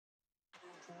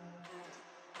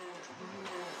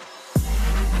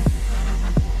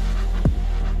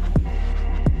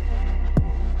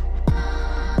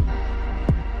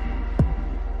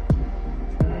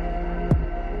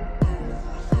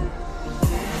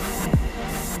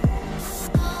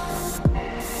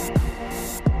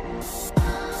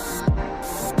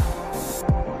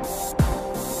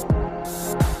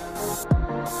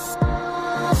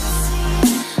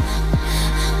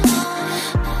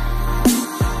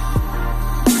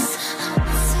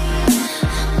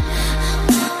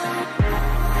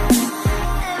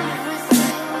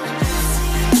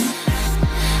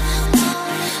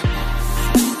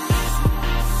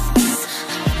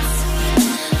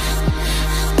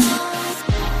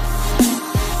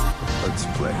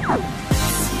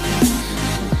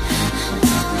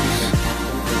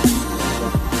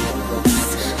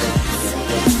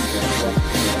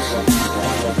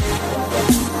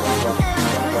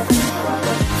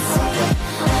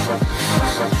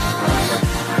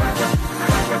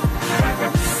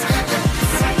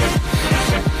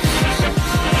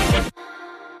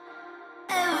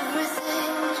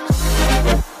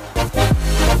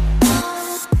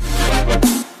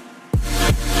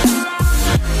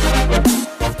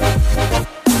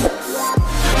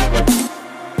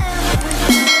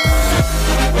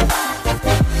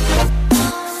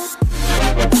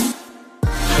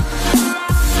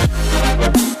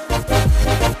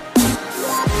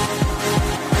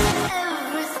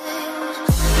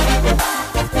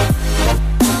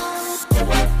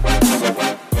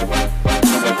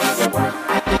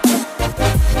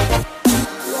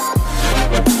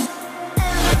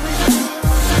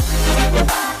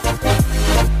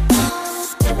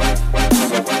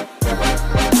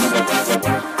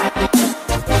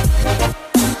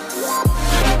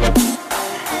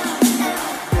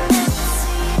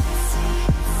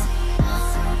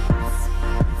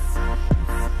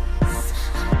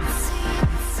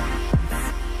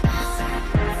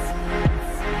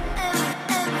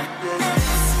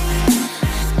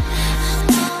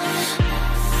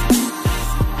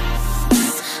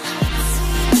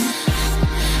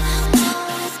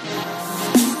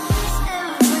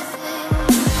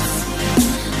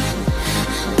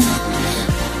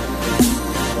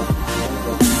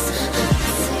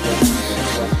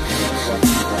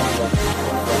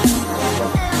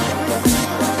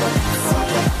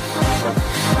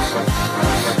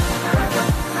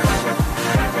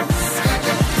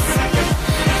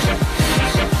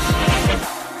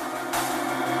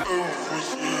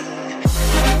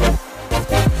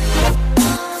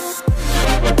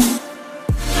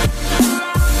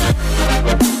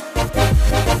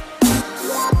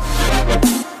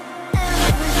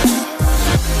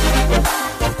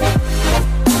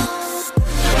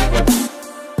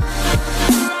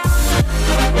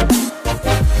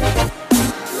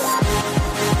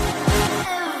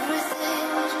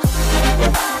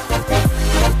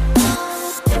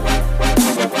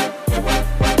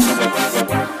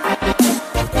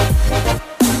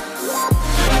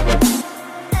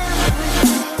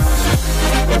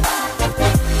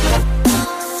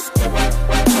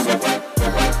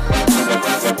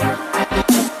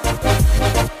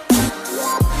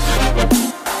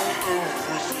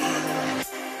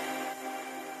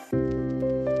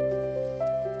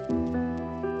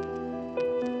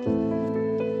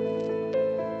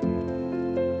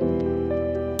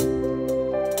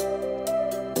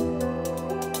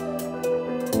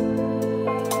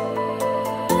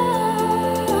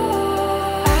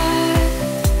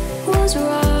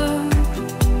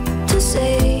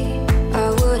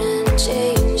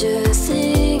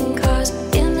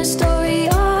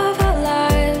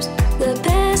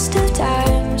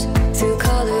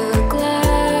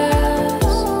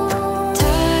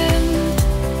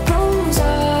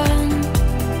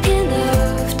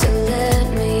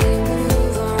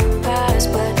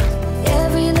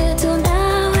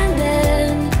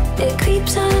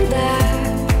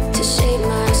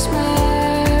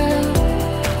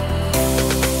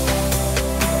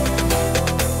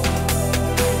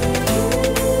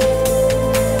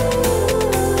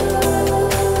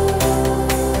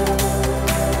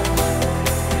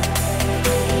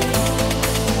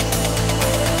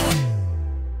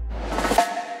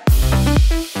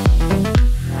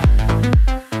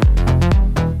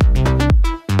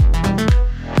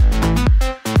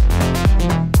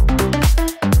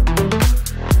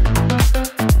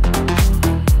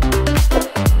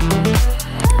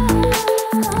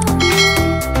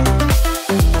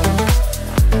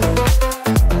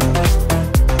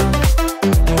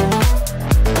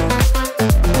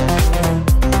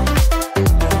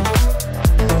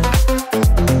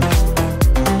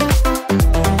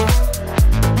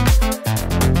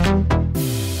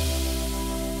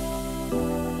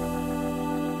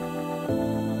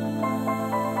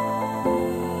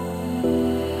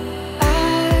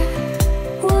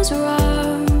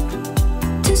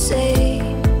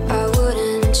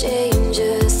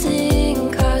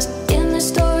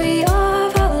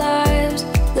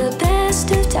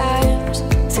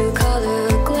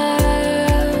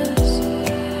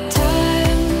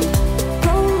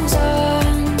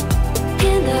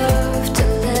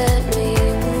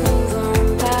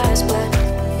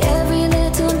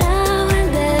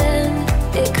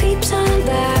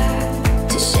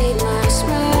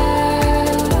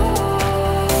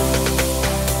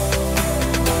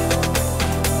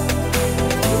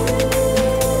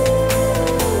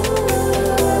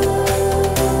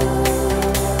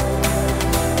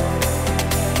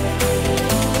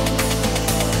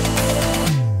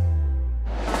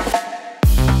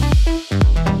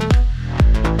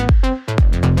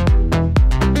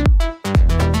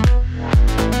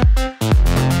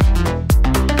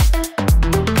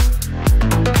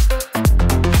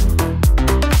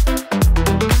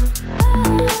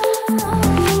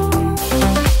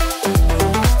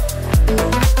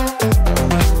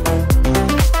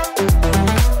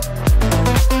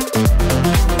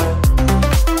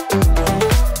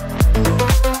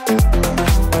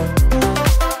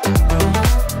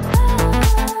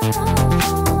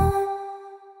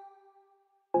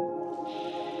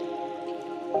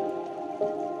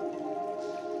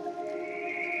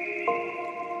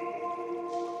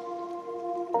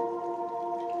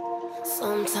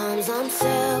I'm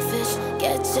selfish,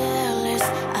 get jealous.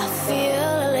 I feel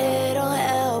a little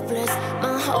helpless.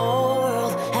 My whole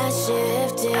world has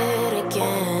shifted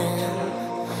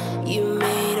again. You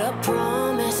made a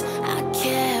promise, I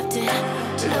kept it.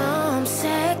 Now I'm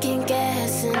second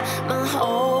guessing. My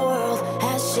whole world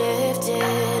has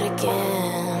shifted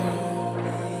again.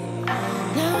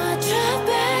 Now I drive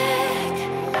back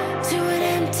to an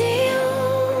empty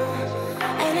home,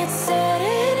 and it's setting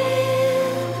in.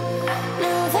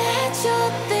 Now that your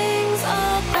things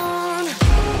are gone,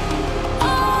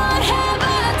 what have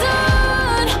I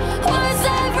done? Was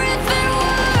everything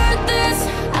worth this?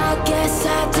 I guess I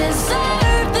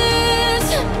deserve this.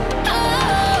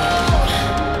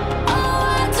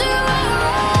 Why do I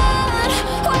run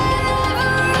whenever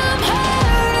I'm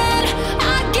hurting?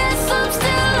 I guess I'm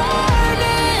still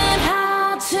learning how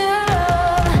to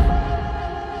love.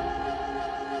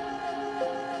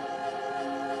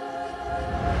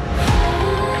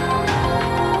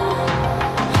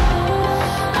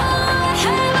 What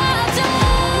have I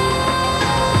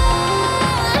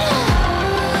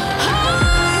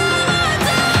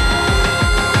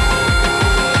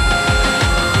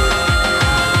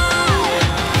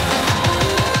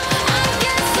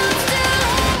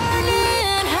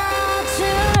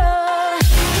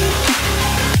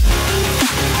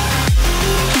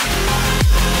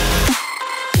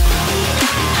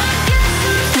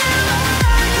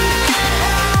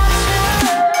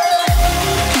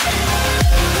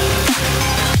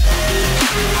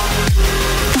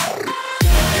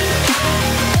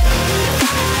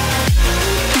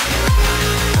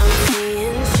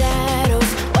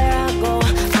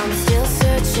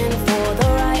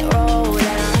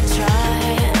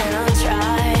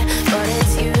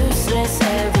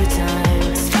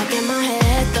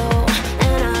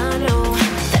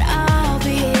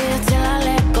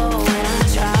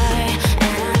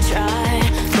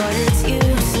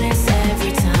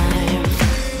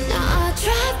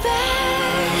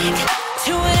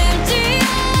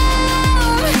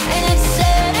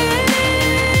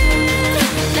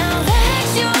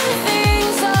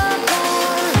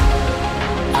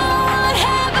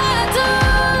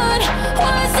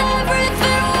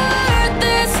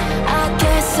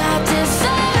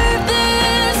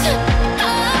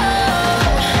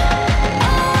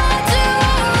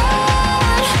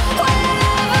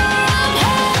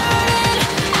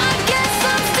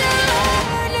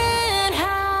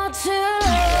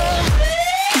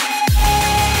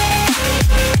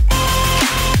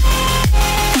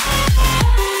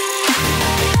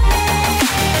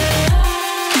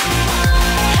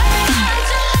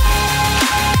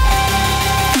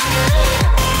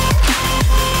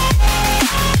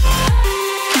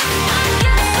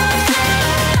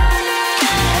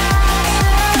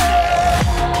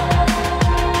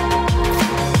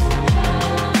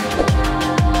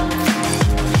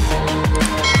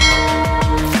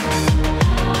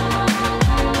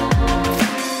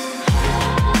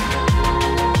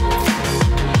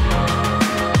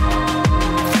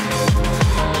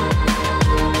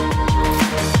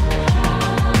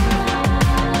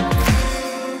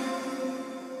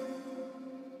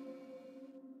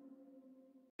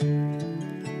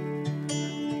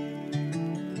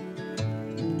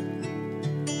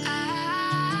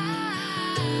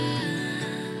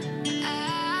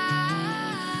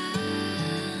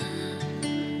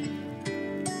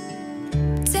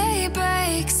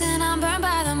and I'm burned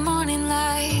by the morning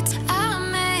light. I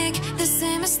make the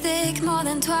same mistake more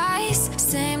than twice.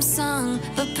 Same song,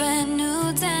 but brand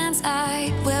new dance.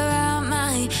 I wear out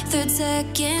my third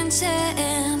second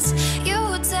chance.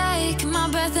 You take my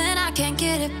breath and I can't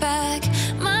get it back.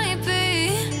 Might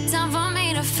be time for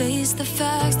me to face the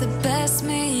facts. The best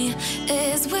me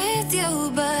is with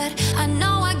you, but I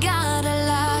know I got a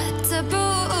lot to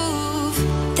prove.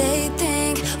 They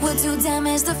think we're too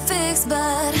damaged to fix,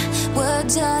 but we're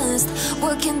just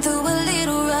working through a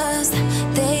little rust.